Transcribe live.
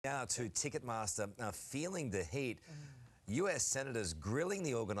now to Ticketmaster feeling the heat. US senators grilling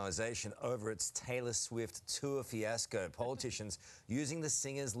the organisation over its Taylor Swift tour fiasco. Politicians using the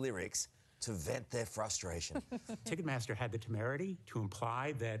singer's lyrics to vent their frustration. Ticketmaster had the temerity to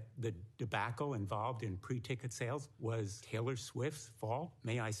imply that the debacle involved in pre-ticket sales was Taylor Swift's fault.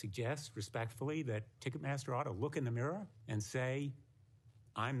 May I suggest respectfully that Ticketmaster ought to look in the mirror and say,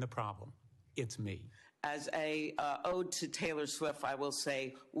 I'm the problem. It's me. As a ode to Taylor Swift, I will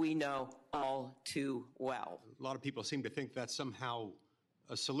say we know all too well. A lot of people seem to think that's somehow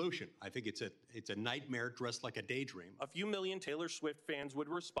a solution. I think it's a nightmare dressed like a daydream. A few million Taylor Swift fans would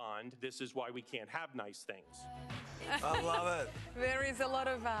respond, "This is why we can't have nice things." I love it. There is a lot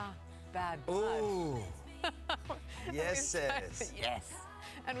of bad blood. Ooh. Yes, sis. Yes.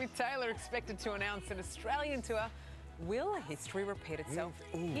 And with Taylor expected to announce an Australian tour, will history repeat itself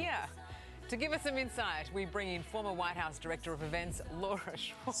here? To give us some insight, we bring in former White House Director of Events, Laura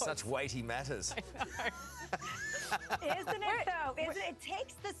Schwartz. Such weighty matters. Isn't it, though? It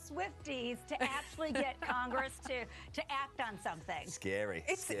takes the Swifties to actually get Congress to act on something. Scary.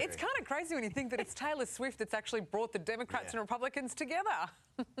 It's kind of crazy when you think that it's Taylor Swift that's actually brought the Democrats and Republicans together.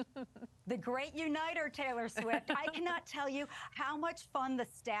 The great uniter, Taylor Swift. I cannot tell you how much fun the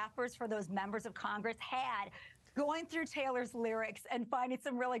staffers for those members of Congress had going through Taylor's lyrics and finding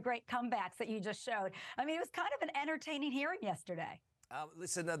some really great comebacks that you just showed. I mean, it was kind of an entertaining hearing yesterday.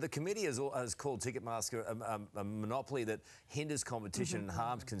 Listen, the committee has called Ticketmaster a monopoly that hinders competition and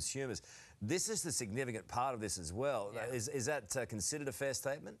harms consumers. This is the significant part of this as well. Yeah. Is that considered a fair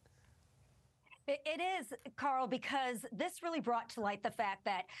statement? It is, Carl, because this really brought to light the fact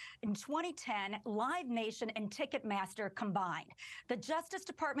that in 2010, Live Nation and Ticketmaster combined. The Justice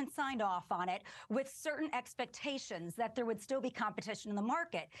Department signed off on it with certain expectations that there would still be competition in the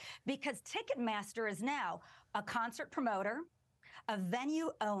market, because Ticketmaster is now a concert promoter, a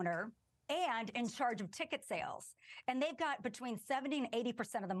venue owner, and in charge of ticket sales. And they've got between 70 and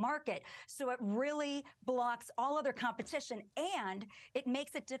 80% of the market. So it really blocks all other competition, and it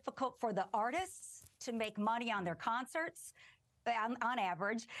makes it difficult for the artists to make money on their concerts on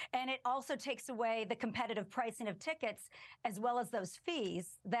average. And it also takes away the competitive pricing of tickets, as well as those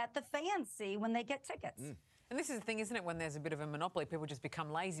fees that the fans see when they get tickets. And this is the thing, isn't it, when there's a bit of a monopoly, people just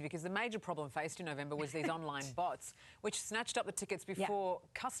become lazy, because the major problem faced in November was these online bots, which snatched up the tickets before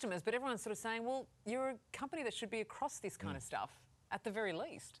customers. But everyone's sort of saying, well, you're a company that should be across this kind of stuff, at the very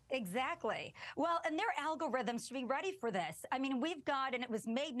least. Exactly. Well, and their algorithms should be ready for this. I mean, we've got, and it was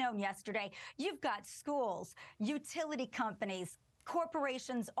made known yesterday, you've got schools, utility companies,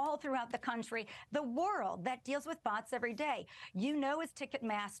 corporations all throughout the country, the world that deals with bots every day. You know, as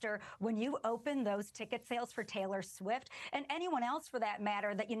Ticketmaster, when you open those ticket sales for Taylor Swift and anyone else for that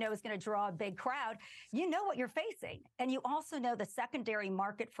matter that you know is going to draw a big crowd, you know what you're facing. And you also know the secondary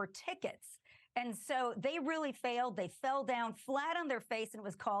market for tickets. And so they really failed. They fell down flat on their face, and it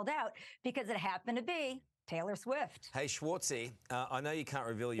was called out because it happened to be Taylor Swift. Hey, Schwartzy, I know you can't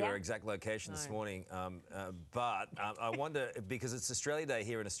reveal your exact location this morning, but I wonder, because it's Australia Day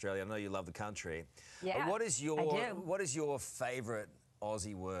here in Australia, I know you love the country. Yeah, what is your favourite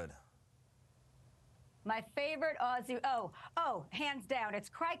Aussie word? My favorite Aussie, hands down, it's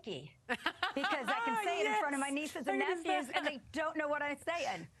crikey. Because I can say it in front of my nieces and nephews, and they don't know what I'm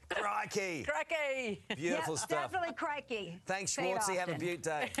saying. Crikey. Crikey. Beautiful stuff. Definitely crikey. Thanks, Schwartzy. Have a beaut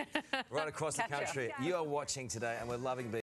day. Right across the country. You are watching today, and we're loving being